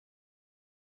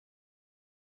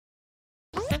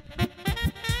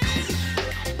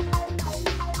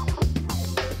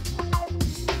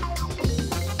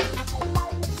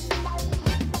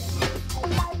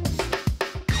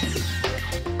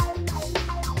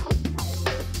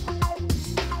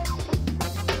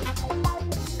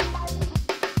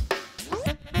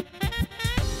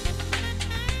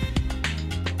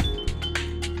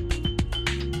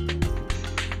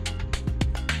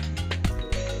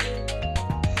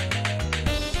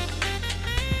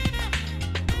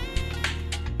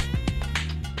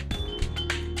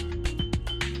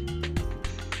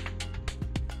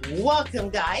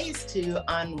Welcome, guys, to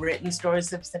Unwritten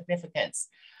Stories of Significance.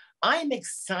 I'm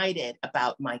excited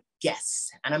about my guests,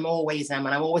 and I always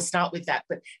start with that.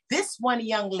 But this one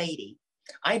young lady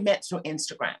I met through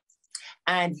Instagram,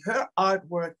 and her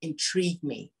artwork intrigued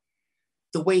me.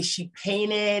 The way she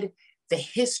painted, the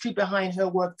history behind her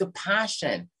work, the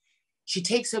passion. She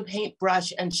takes her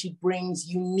paintbrush and she brings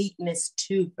uniqueness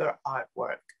to her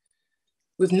artwork.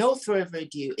 With no further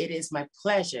ado, it is my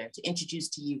pleasure to introduce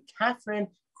to you Kathryn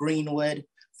Greenwood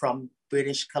from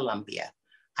British Columbia.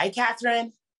 Hi,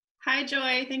 Kathryn. Hi,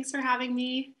 Joy. Thanks for having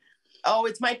me. Oh,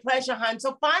 it's my pleasure, hon.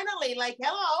 So finally,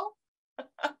 hello.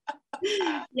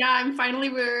 Yeah, I'm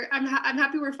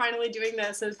happy we're finally doing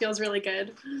this. It feels really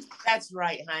good. That's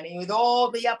right, honey. With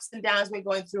all the ups and downs we're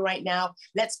going through right now,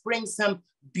 let's bring some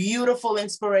beautiful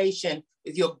inspiration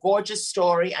with your gorgeous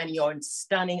story and your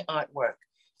stunning artwork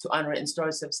to Unwritten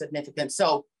Stories of Significance.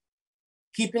 So,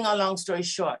 keeping a long story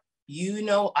short,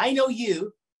 I know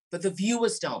you, but the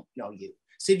viewers don't know you.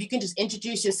 So if you can just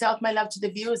introduce yourself, my love, to the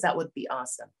viewers, that would be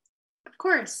awesome. Of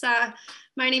course.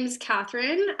 My name is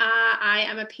Kathryn. I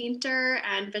am a painter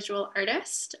and visual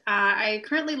artist. I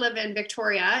currently live in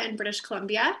Victoria in British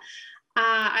Columbia.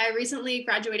 I recently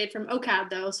graduated from OCAD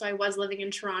though, so I was living in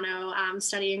Toronto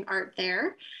studying art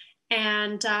there.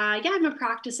 And yeah, I'm a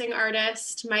practicing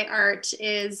artist. My art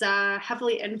is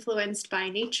heavily influenced by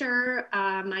nature.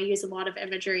 I use a lot of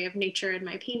imagery of nature in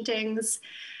my paintings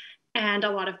and a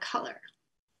lot of color.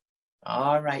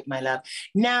 All right, my love.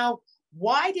 Now,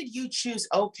 why did you choose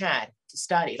OCAD to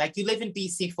study? You live in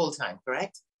BC full-time,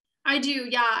 correct? I do,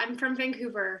 yeah. I'm from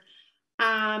Vancouver.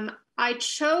 I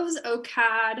chose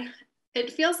OCAD.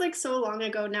 It feels like so long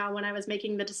ago now when I was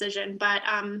making the decision, but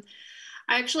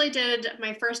I actually did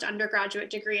my first undergraduate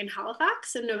degree in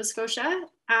Halifax in Nova Scotia.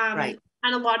 Right.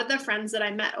 And a lot of the friends that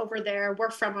I met over there were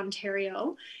from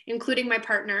Ontario, including my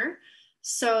partner.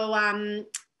 So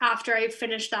after I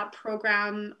finished that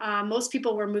program, most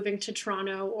people were moving to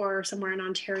Toronto or somewhere in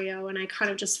Ontario, and I kind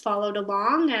of just followed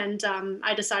along, and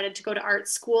I decided to go to art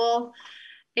school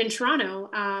in Toronto.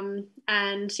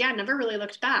 And yeah, never really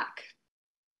looked back.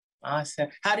 Awesome.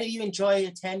 How do you enjoy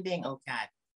attending OCAD?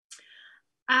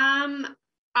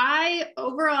 I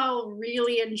overall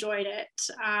really enjoyed it.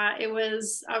 It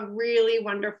was a really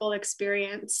wonderful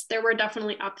experience. There were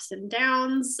definitely ups and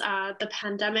downs. The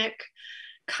pandemic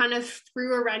kind of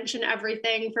threw a wrench in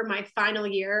everything for my final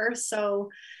year. So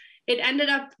it ended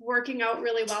up working out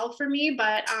really well for me.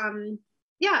 But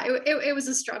yeah, it was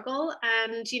a struggle.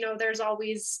 And, there's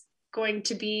always going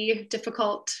to be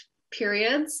difficult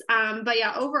periods. But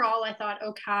yeah, overall, I thought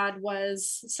OCAD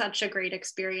was such a great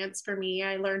experience for me.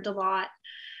 I learned a lot.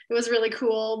 It was really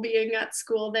cool being at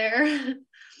school there.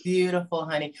 Beautiful,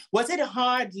 honey. Was it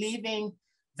hard leaving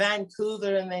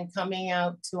Vancouver and then coming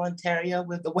out to Ontario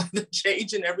with the weather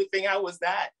change and everything? How was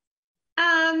that?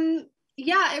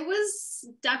 Yeah, it was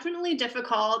definitely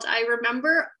difficult. I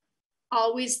remember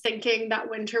always thinking that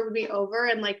winter would be over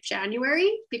in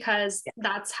January because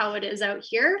that's how it is out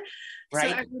here.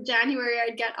 Right. So every January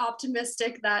I'd get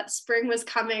optimistic that spring was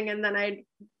coming, and then I'd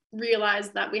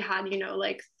realize that we had,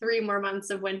 3 more months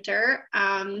of winter.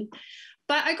 But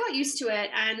I got used to it,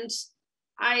 and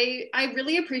I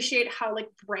really appreciate how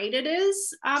bright it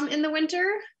is in the winter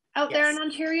out there in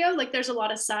Ontario. There's a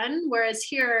lot of sun, whereas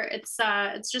here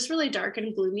it's just really dark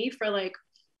and gloomy for the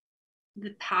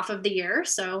half of the year.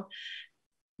 So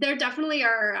there definitely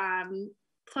are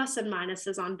plus and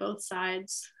minuses on both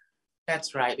sides.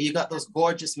 That's right. You got those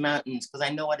gorgeous mountains, because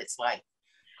I know what it's like.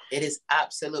 It is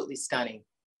absolutely stunning.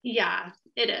 Yeah,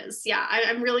 it is. Yeah,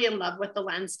 I'm really in love with the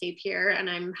landscape here, and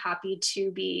I'm happy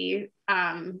to be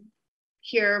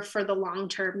here for the long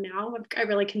term now. I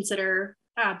really consider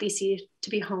BC to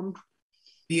be home.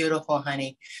 Beautiful,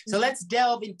 honey. So let's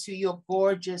delve into your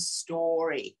gorgeous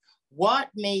story. What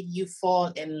made you fall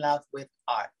in love with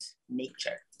art,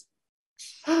 nature?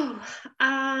 Oh,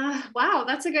 wow,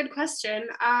 that's a good question.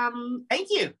 Thank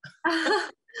you.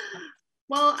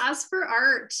 Well, as for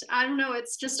art, I don't know,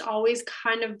 it's just always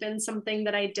kind of been something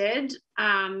that I did,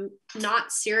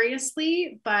 not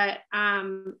seriously, but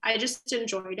I just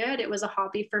enjoyed it. It was a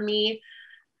hobby for me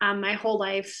my whole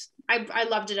life. I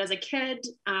loved it as a kid.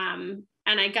 And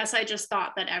I guess I just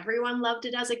thought that everyone loved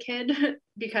it as a kid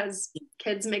because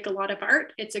kids make a lot of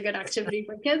art. It's a good activity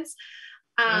for kids.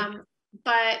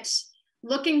 But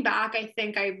looking back, I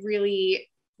think I really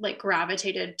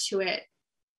gravitated to it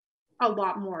a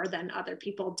lot more than other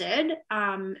people did.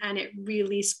 And it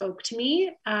really spoke to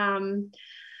me.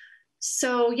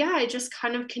 So yeah, I just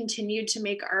kind of continued to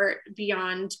make art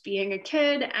beyond being a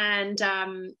kid. And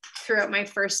throughout my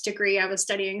first degree, I was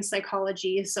studying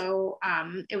psychology. So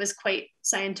it was quite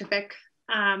scientific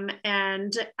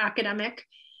and academic.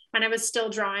 And I was still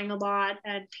drawing a lot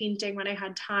and painting when I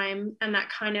had time. And that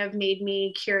kind of made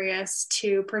me curious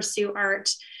to pursue art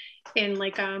in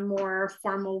like a more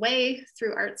formal way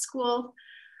through art school,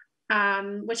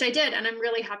 which I did. And I'm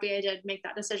really happy I did make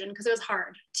that decision, because it was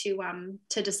hard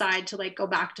to decide to like go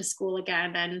back to school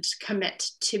again and commit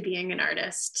to being an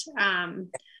artist.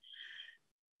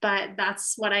 But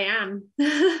that's what I am.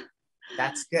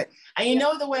 That's good. And you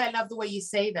know the way, I love the way you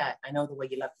say that. I know the way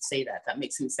you love to say that. That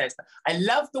makes some sense. But I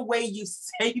love the way you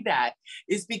say that,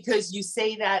 is because you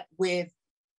say that with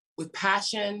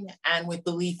passion and with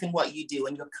belief in what you do,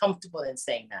 and you're comfortable in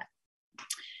saying that.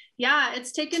 Yeah,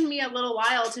 it's taken me a little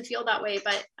while to feel that way,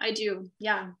 but I do.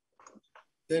 Yeah.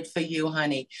 Good for you,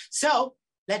 honey. So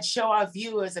let's show our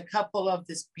viewers a couple of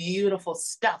this beautiful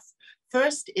stuff.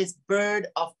 First is Bird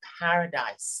of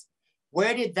Paradise.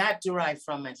 Where did that derive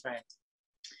from, my friend?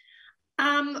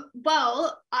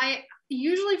 Well, I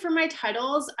usually for my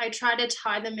titles, I try to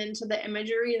tie them into the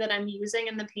imagery that I'm using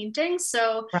in the painting.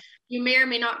 So you may or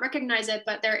may not recognize it,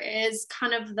 but there is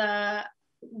kind of the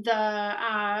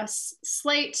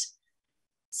slight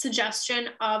suggestion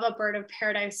of a bird of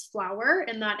paradise flower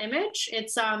in that image.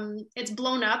 It's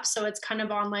blown up, so it's kind of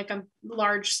on like a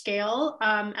large scale.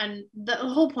 And the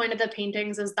whole point of the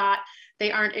paintings is that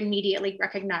they aren't immediately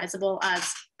recognizable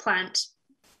as plant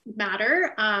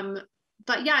matter.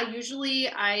 But yeah, usually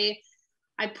I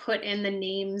put in the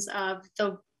names of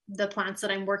the plants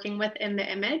that I'm working with in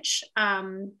the image.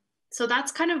 So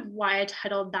that's kind of why I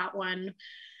titled that one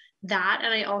that.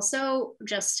 And I also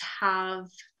just have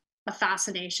a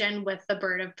fascination with the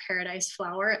bird of paradise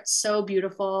flower. It's so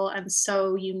beautiful and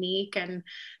so unique and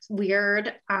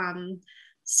weird.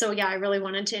 So yeah, I really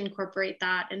wanted to incorporate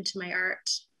that into my art.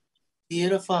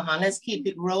 Beautiful, huh? Let's keep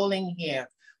it rolling here.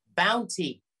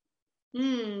 Bounty.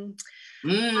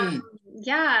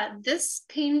 Yeah, this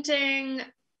painting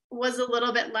was a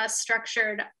little bit less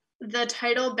structured. The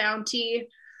title Bounty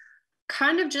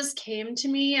kind of just came to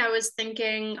me. I was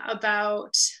thinking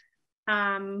about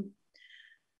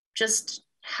just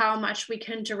how much we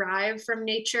can derive from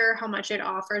nature, how much it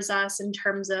offers us in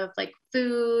terms of like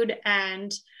food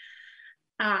and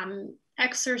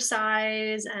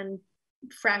exercise and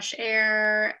fresh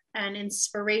air and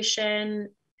inspiration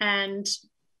and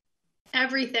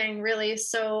everything really.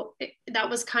 So that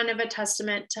was kind of a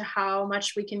testament to how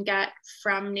much we can get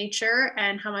from nature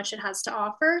and how much it has to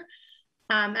offer.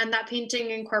 And that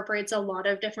painting incorporates a lot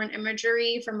of different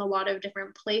imagery from a lot of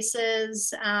different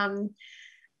places.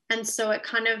 And so it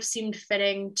kind of seemed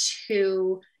fitting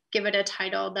to give it a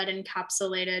title that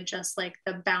encapsulated just like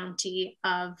the bounty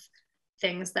of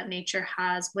things that nature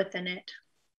has within it.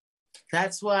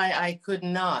 That's why I could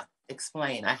not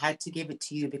explain. I had to give it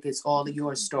to you because all of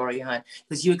your story, hon,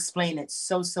 because you explain it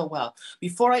so well.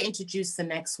 Before I introduce the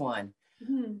next one,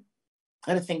 I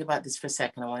got to think about this for a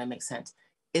second. I want to make sense.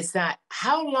 Is that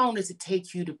how long does it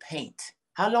take you to paint?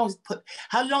 How long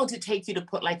does it take you to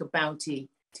put like a bounty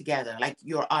together, like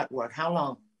your artwork? How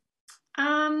long?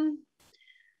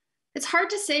 It's hard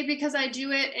to say because I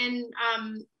do it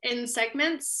in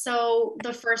segments. So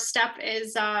the first step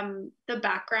is the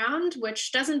background,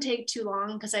 which doesn't take too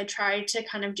long because I try to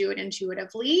kind of do it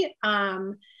intuitively.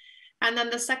 And then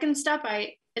the second step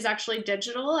is actually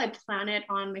digital. I plan it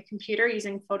on my computer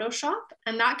using Photoshop,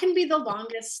 and that can be the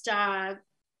longest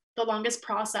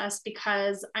process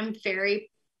because I'm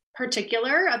very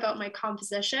particular about my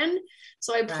composition.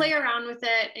 So I play around with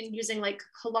it and using like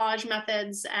collage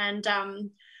methods, and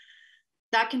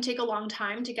that can take a long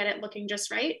time to get it looking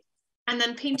just right. And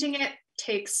then painting it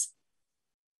takes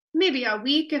maybe a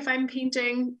week if I'm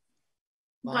painting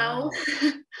well.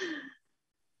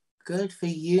 Good for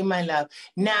you, my love.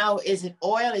 Now, is it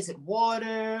oil? Is it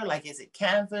water? Like, is it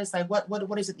canvas? Like,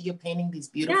 what is it that you're painting these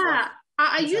beautiful? Yeah,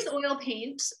 I use oil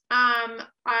paint.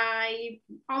 I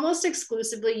almost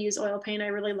exclusively use oil paint. I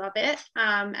really love it.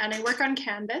 And I work on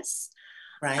canvas.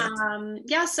 Right.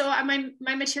 Yeah, so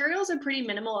my materials are pretty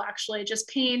minimal actually. Just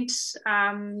paint,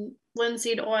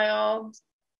 linseed oil,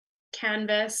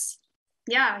 canvas.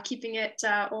 Yeah, keeping it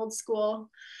old school.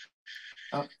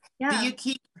 Oh. Yeah. Do you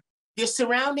keep your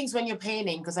surroundings when you're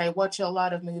painting? Because I watch a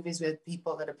lot of movies with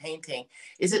people that are painting.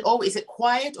 Is it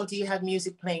quiet, or do you have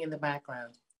music playing in the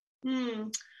background?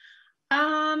 I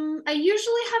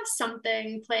usually have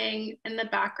something playing in the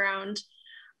background.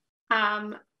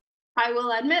 I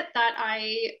will admit that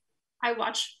I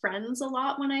watch Friends a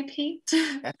lot when I paint.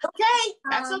 That's okay.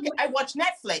 That's okay. I watch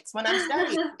Netflix when I'm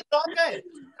studying. It's all good.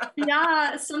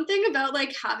 Yeah, something about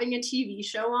like having a TV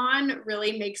show on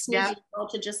really makes me be able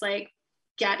to just like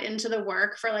get into the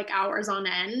work for like hours on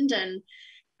end. And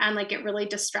and like it really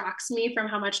distracts me from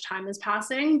how much time is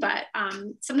passing. But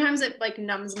sometimes it like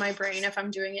numbs my brain if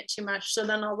I'm doing it too much. So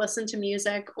then I'll listen to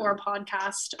music or a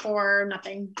podcast or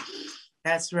nothing.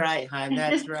 That's right, hon.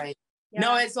 That's right. Yeah.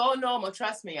 No, it's all normal.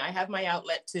 Trust me, I have my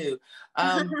outlet too.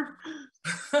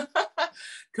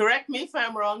 Correct me if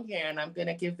I'm wrong here, and I'm going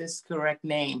to give this correct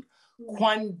name.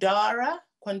 Quadra.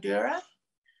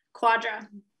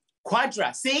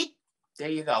 See? There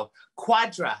you go.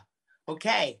 Quadra.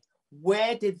 Okay.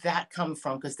 Where did that come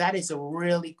from? Because that is a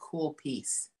really cool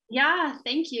piece. Yeah,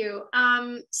 thank you.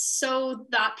 So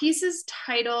that piece is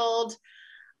titled,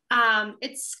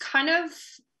 it's kind of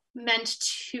meant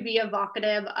to be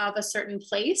evocative of a certain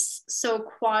place. So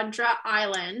Quadra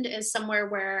Island is somewhere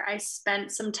where I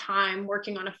spent some time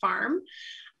working on a farm.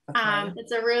 Okay.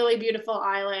 It's a really beautiful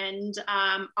island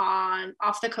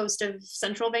off the coast of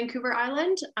central Vancouver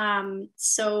Island.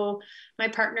 So my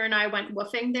partner and I went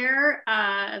woofing there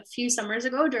a few summers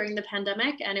ago during the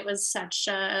pandemic, and it was such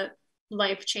a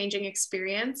life-changing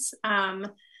experience.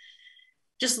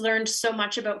 Just learned so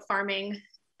much about farming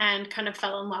and kind of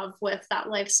fell in love with that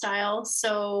lifestyle.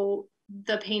 So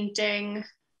the painting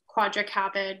Quadra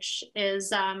Cabbage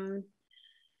is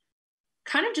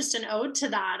kind of just an ode to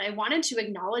that. I wanted to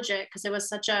acknowledge it because it was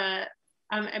such a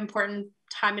important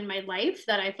time in my life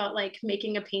that I felt like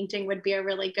making a painting would be a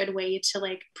really good way to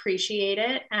like appreciate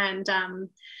it and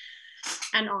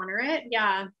honor it.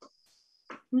 Yeah.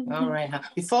 All right.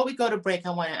 Before we go to break,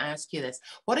 I want to ask you this.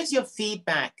 What is your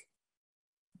feedback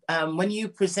when you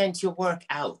present your work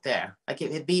out there? Like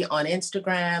if it be on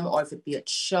Instagram or if it be at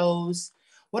shows,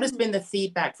 what has been the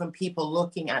feedback from people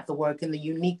looking at the work and the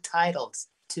unique titles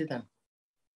to them?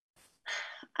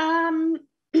 I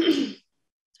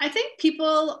think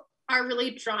people are really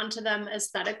drawn to them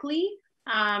aesthetically.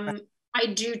 I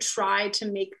do try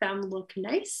to make them look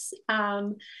nice.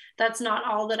 That's not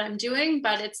all that I'm doing,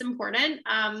 but it's important.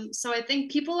 So I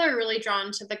think people are really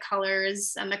drawn to the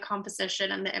colors and the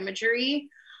composition and the imagery.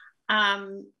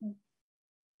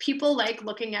 People like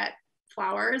looking at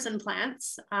flowers and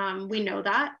plants. We know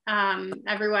that.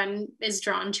 Everyone is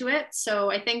drawn to it.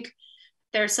 So I think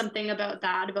there's something about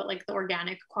that, about like the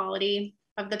organic quality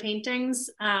of the paintings.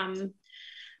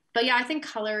 But yeah, I think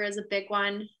color is a big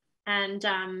one. And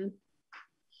I'm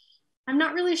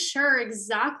not really sure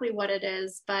exactly what it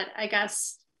is, but I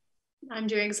guess I'm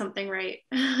doing something right.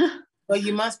 Well,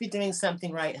 you must be doing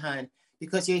something right, hon,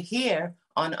 because you're here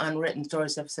on Unwritten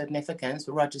Stories of Significance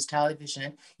with Rogers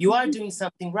Television. You are doing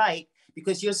something right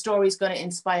because your story is going to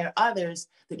inspire others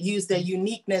that use their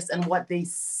uniqueness and what they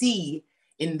see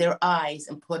in their eyes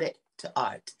and put it to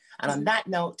art. And on that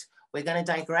note, we're going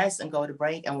to digress and go to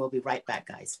break, and we'll be right back,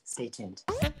 guys. Stay tuned.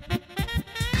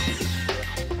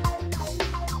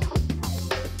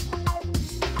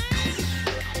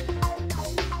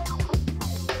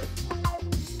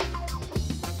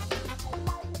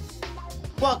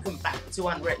 Welcome back to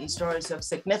Unwritten Stories of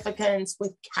Significance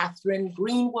with Kathryn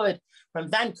Greenwood from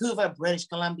Vancouver, British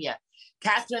Columbia.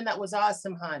 Kathryn, that was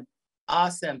awesome, hon.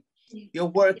 Awesome. Your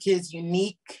work is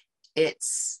unique.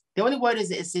 It's the only word is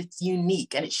it's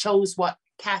unique, and it shows what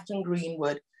Kathryn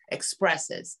Greenwood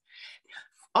expresses.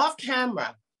 Off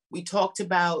camera, we talked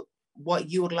about what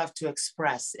you would love to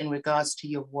express in regards to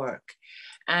your work.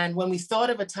 And when we thought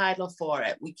of a title for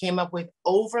it, we came up with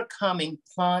Overcoming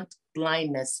Plant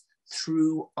Blindness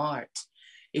Through Art.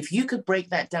 If you could break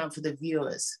that down for the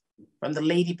viewers, from the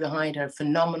lady behind her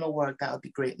phenomenal work, that would be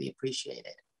greatly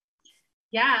appreciated.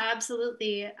 Yeah,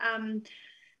 absolutely.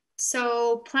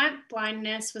 So plant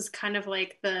blindness was kind of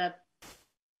like the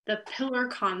pillar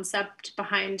concept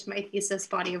behind my thesis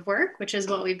body of work, which is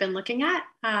what we've been looking at.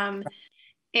 And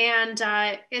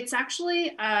it's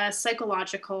actually a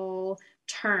psychological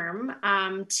term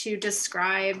to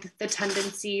describe the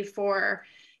tendency for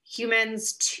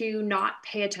humans to not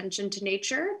pay attention to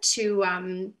nature,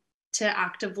 to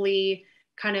actively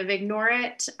kind of ignore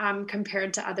it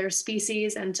compared to other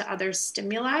species and to other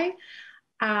stimuli.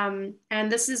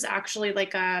 And this is actually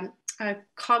like a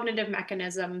cognitive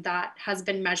mechanism that has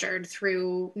been measured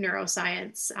through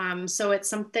neuroscience. So it's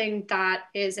something that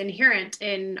is inherent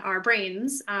in our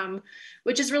brains,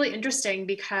 which is really interesting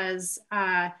because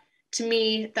to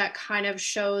me, that kind of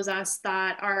shows us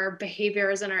that our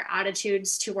behaviors and our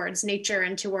attitudes towards nature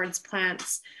and towards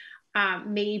plants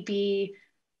may be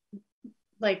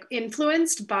like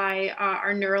influenced by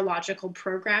our neurological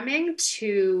programming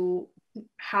to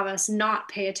have us not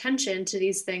pay attention to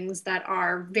these things that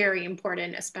are very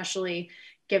important, especially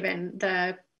given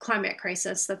the climate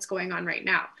crisis that's going on right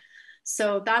now.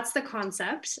 So that's the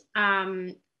concept.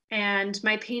 And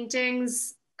my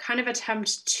paintings kind of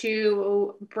attempt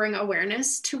to bring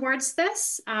awareness towards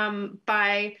this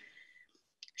by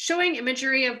showing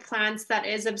imagery of plants that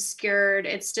is obscured,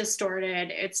 it's distorted,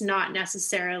 it's not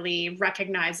necessarily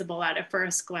recognizable at a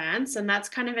first glance. And that's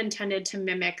kind of intended to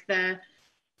mimic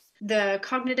the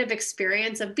cognitive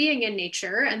experience of being in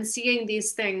nature and seeing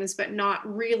these things, but not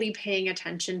really paying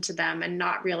attention to them and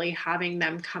not really having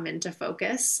them come into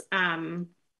focus.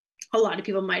 A lot of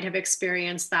people might have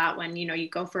experienced that when, you know, you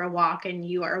go for a walk and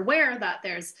you are aware that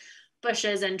there's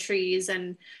bushes and trees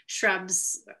and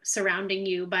shrubs surrounding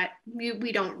you, but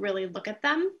we don't really look at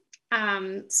them.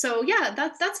 So yeah,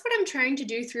 that's what I'm trying to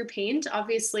do through paint.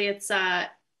 Obviously, it's a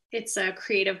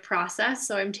creative process,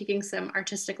 so I'm taking some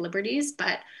artistic liberties,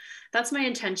 but that's my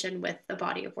intention with the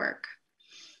body of work.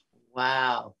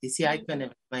 Wow. You see, I couldn't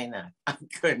explain that. I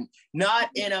couldn't. Not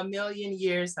in a million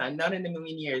years. Not in a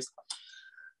million years.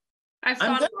 I've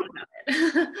thought a lot about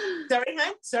it. Sorry,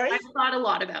 hon? Sorry? I've thought a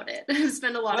lot about it. I've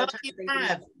spent a lot of time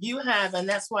thinking. You have, and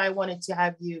that's why I wanted to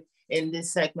have you in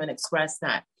this segment express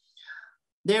that.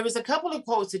 There was a couple of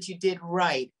quotes that you did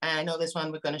write, and I know this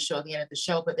one we're going to show at the end of the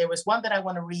show, but there was one that I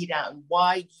want to read out and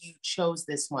why you chose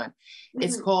this one. Mm-hmm.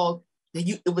 It's called,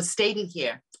 it was stated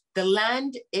here, "The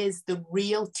land is the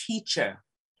real teacher.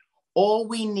 All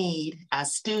we need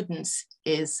as students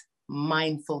is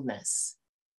mindfulness."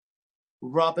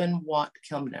 Robin Watt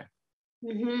Kilmer.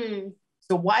 Mm-hmm.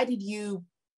 So why did you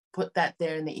put that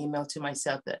there in the email to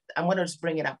myself? That I want to just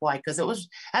bring it up. Why? Because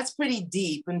that's pretty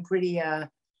deep and pretty, it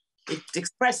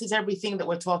expresses everything that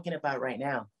we're talking about right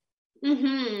now.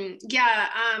 Mm-hmm. Yeah.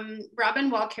 Robin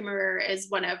Watt Kilmer is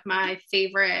one of my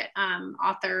favorite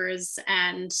authors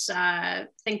and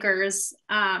thinkers.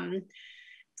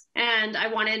 And I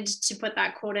wanted to put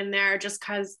that quote in there just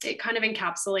because it kind of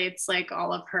encapsulates like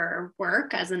all of her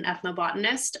work as an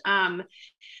ethnobotanist.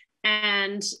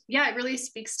 And yeah, it really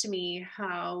speaks to me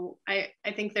how I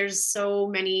think there's so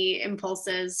many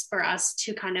impulses for us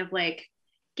to kind of like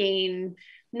gain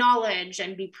knowledge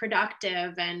and be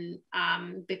productive and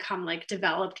become like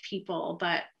developed people.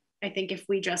 But I think if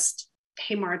we just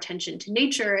pay more attention to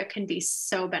nature, it can be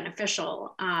so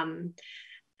beneficial.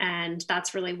 And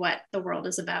that's really what the world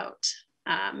is about,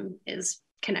 is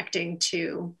connecting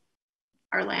to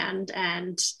our land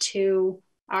and to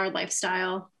our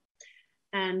lifestyle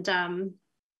and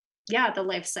the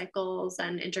life cycles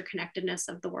and interconnectedness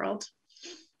of the world.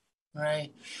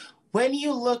 Right. When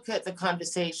you look at the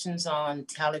conversations on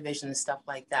television and stuff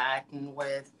like that, and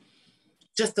with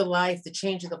just the life, the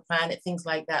change of the planet, things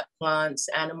like that, plants,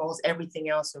 animals, everything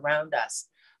else around us,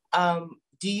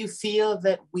 do you feel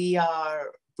that we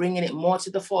are bringing it more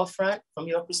to the forefront from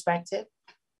your perspective?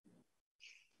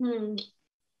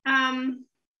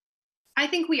 I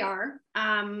think we are.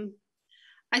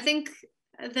 I think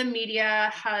the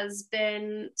media has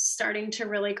been starting to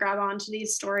really grab onto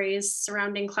these stories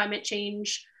surrounding climate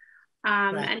change.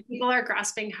 Right. And people are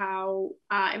grasping how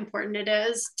important it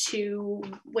is to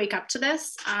wake up to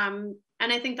this. And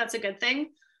I think that's a good thing.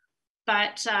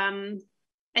 But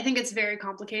I think it's very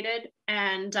complicated.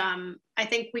 And I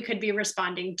think we could be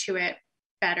responding to it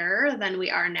better than we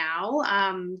are now.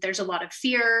 There's a lot of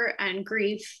fear and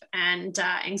grief and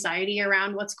anxiety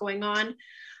around what's going on.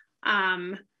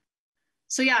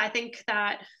 So yeah, I think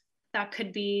that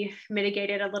could be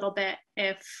mitigated a little bit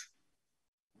if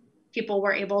people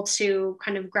were able to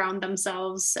kind of ground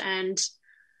themselves. And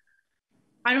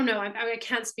I don't know, I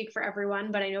can't speak for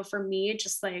everyone, but I know for me,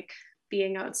 just like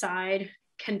being outside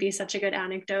can be such a good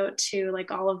anecdote to like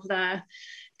all of the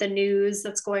news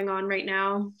that's going on right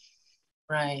now.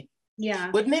 Right.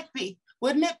 Yeah. Wouldn't it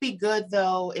be good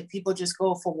though if people just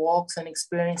go for walks and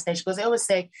experience nature? Because I always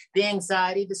say the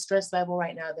anxiety, the stress level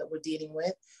right now that we're dealing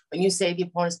with, when you say the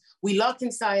importance, we lock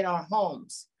inside our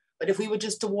homes, but if we were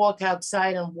just to walk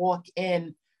outside and walk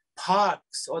in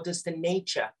parks or just in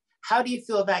nature, how do you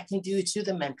feel that can do to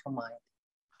the mental mind?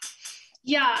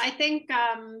 Yeah, I think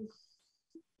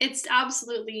it's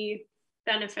absolutely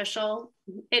beneficial.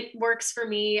 It works for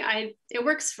me. It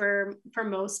works for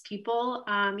most people,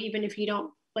 even if you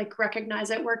don't like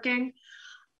recognize it working.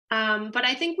 But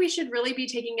I think we should really be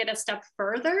taking it a step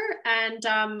further.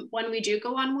 And when we do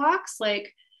go on walks,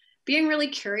 like being really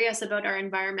curious about our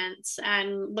environments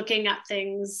and looking at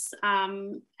things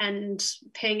and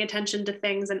paying attention to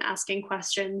things and asking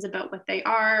questions about what they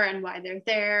are and why they're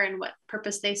there and what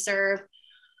purpose they serve.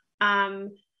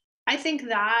 I think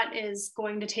that is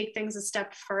going to take things a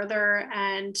step further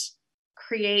and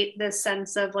create this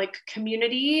sense of like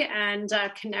community and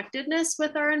connectedness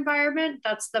with our environment.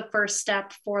 That's the first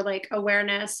step for like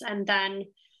awareness, and then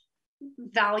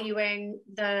valuing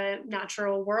the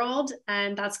natural world,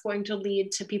 and that's going to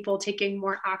lead to people taking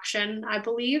more action, I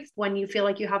believe, when you feel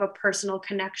like you have a personal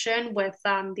connection with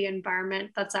the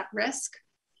environment that's at risk.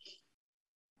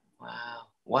 Wow.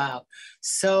 Wow.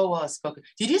 So well spoken.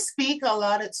 Did you speak a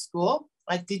lot at school?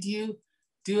 Like, did you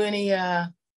do any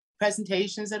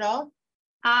presentations at all?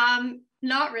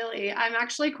 Not really. I'm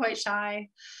actually quite shy.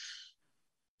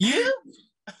 You?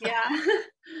 Yeah.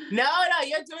 No,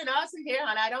 you're doing awesome here,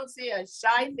 hon. I don't see a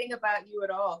shy thing about you at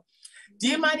all. Do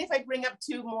you mind if I bring up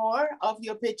two more of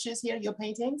your pictures here, your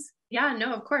paintings? Yeah,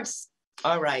 no, of course.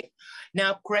 All right.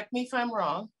 Now, correct me if I'm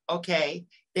wrong. Okay.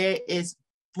 There is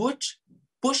bush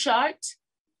art.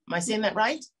 Am I saying that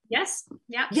right? Yes.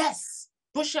 Yeah. Yes.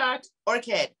 Bush art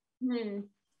orchid.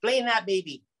 Explain that,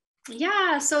 baby.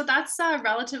 Yeah, so that's a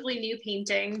relatively new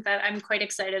painting that I'm quite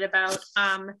excited about.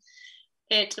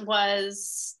 It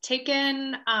was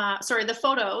taken, the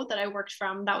photo that I worked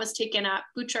from, that was taken at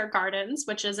Butcher Gardens,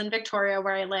 which is in Victoria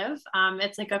where I live.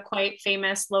 It's like a quite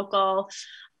famous local,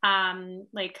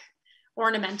 like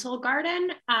ornamental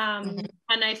garden. And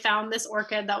I found this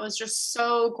orchid that was just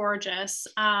so gorgeous.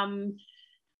 I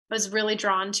was really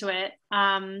drawn to it.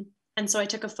 And so I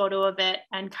took a photo of it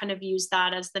and kind of used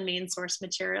that as the main source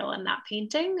material in that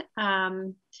painting.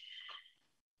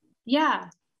 Yeah.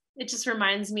 It just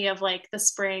reminds me of like the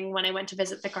spring when I went to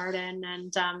visit the garden,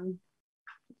 and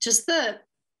just the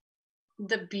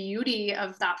beauty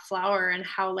of that flower and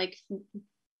how like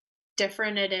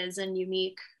different it is and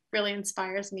unique really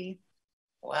inspires me.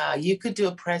 Wow, you could do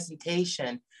a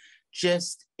presentation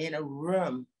just in a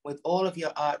room with all of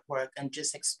your artwork and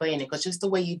just explain it, because just the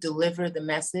way you deliver the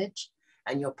message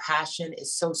and your passion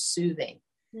is so soothing.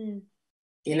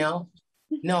 You know?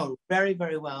 No, very,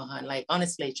 very well, hon. Like,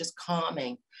 honestly, it's just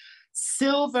calming.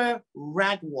 Silver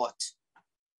ragwort.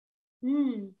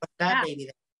 What's that, baby?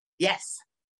 Yes.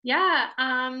 Yeah.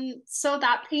 So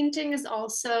that painting is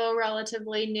also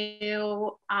relatively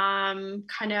new,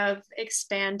 kind of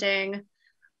expanding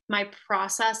my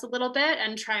process a little bit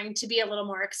and trying to be a little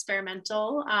more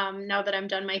experimental. Now that I'm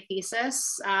done my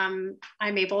thesis, I'm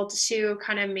able to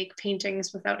kind of make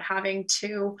paintings without having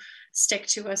to stick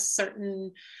to a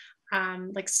certain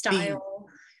like style.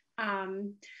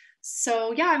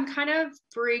 So yeah, I'm kind of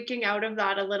breaking out of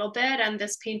that a little bit. And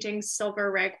this painting,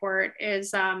 Silver Ragwort,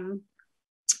 is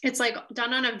it's like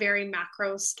done on a very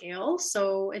macro scale.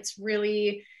 So it's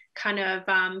really kind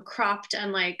of cropped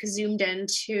and like zoomed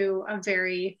into a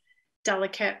very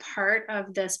delicate part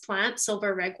of this plant.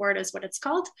 Silver Ragwort is what it's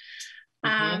called.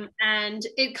 And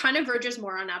it kind of verges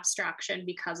more on abstraction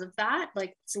because of that.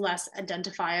 Like, it's less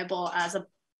identifiable as a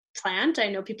plant. I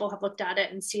know people have looked at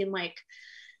it and seen like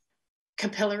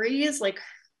capillaries, like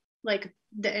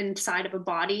the inside of a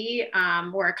body,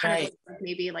 or kind of like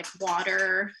maybe like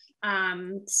water.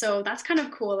 So that's kind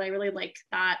of cool. I really like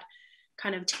that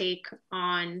kind of take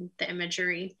on the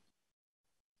imagery.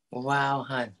 Wow,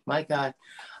 hon. My God.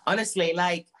 Honestly,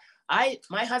 like,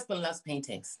 my husband loves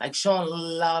paintings. Like, Sean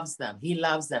loves them. He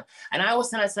loves them. And I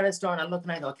always, when I started a store and I look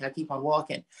and I go, okay, I keep on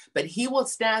walking. But he will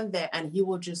stand there and he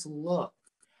will just look,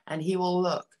 and he will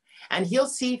look, and he'll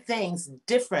see things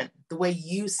different the way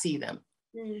you see them.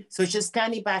 So it's just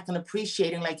standing back and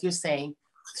appreciating, like you're saying,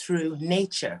 through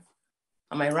nature.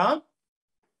 Am I wrong?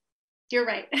 You're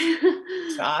right.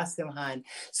 Awesome, hon.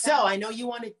 So I know you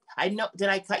wanted, did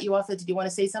I cut you off or did you want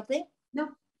to say something? No.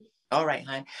 All right,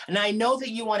 hon. And I know that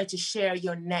you wanted to share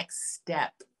your next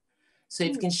step. So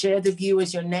if you can share the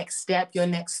viewers your next step, your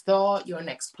next thought, your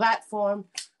next platform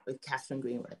with Kathryn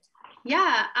Greenwood.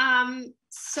 Yeah.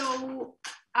 So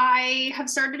I have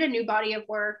started a new body of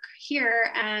work here,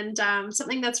 and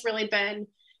something that's really been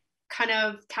kind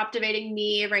of captivating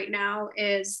me right now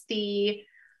is the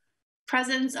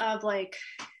presence of like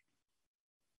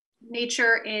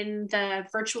nature in the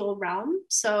virtual realm.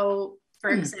 So for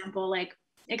example, like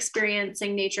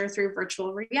experiencing nature through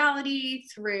virtual reality,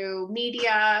 through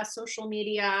media, social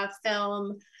media,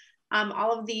 film,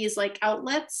 all of these like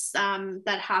outlets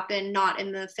that happen not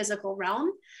in the physical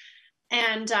realm.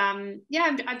 And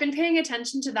yeah, I've been paying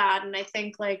attention to that. And I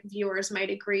think like viewers might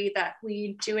agree that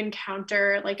we do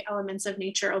encounter like elements of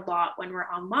nature a lot when we're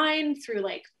online through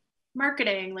like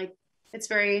marketing. Like it's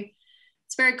very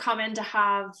common to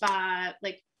have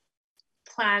like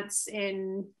plants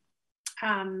in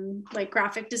like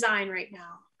graphic design right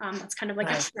now. That's kind of like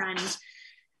a trend.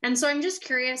 And so I'm just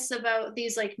curious about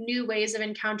these like new ways of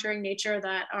encountering nature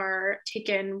that are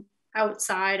taken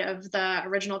outside of the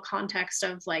original context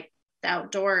of like the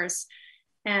outdoors,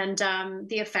 and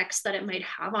the effects that it might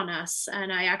have on us.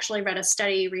 And I actually read a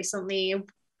study recently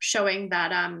showing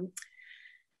that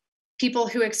people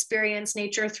who experience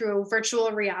nature through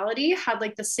virtual reality had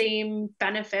like the same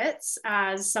benefits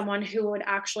as someone who would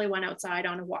actually went outside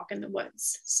on a walk in the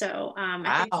woods. So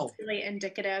I think it's really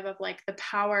indicative of like the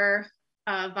power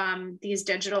of these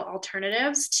digital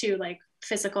alternatives to like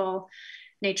physical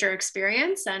nature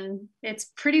experience. And it's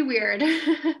pretty weird.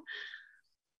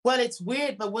 Well, it's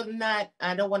weird, but wouldn't that,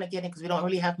 I don't want to get in because we don't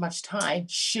really have much time,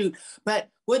 shoot, but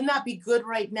wouldn't that be good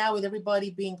right now with everybody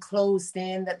being closed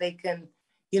in, that they can,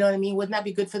 you know what I mean? Wouldn't that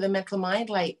be good for the mental mind?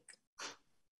 Like,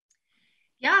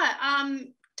 yeah,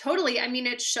 totally. I mean,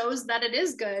 it shows that it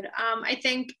is good. I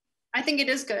think it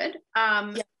is good.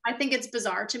 yeah, I think it's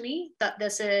bizarre to me that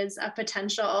this is a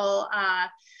potential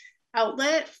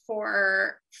outlet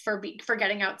for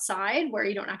getting outside, where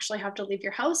you don't actually have to leave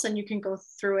your house and you can go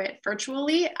through it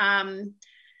virtually.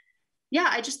 Yeah,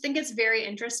 I just think it's very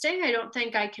interesting. I don't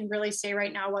think I can really say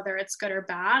right now whether it's good or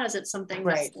bad, as it's something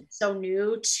that's so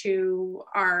new to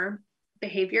our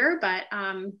behavior, but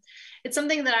it's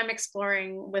something that I'm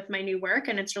exploring with my new work,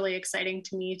 and it's really exciting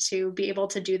to me to be able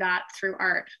to do that through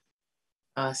art.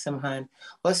 Awesome, hon.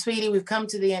 Well, sweetie, we've come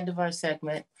to the end of our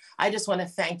segment. I just want to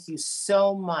thank you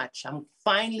so much. I'm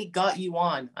finally got you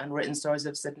on Unwritten Stories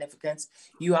of Significance.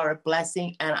 You are a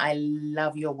blessing, and I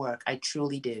love your work. I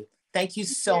truly do. Thank you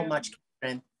so much,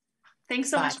 Kathryn. Thanks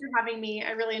so much for having me.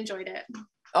 I really enjoyed it.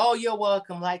 Oh, you're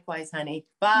welcome. Likewise, honey.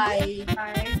 Bye.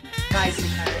 Bye. Bye,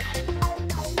 sweetheart.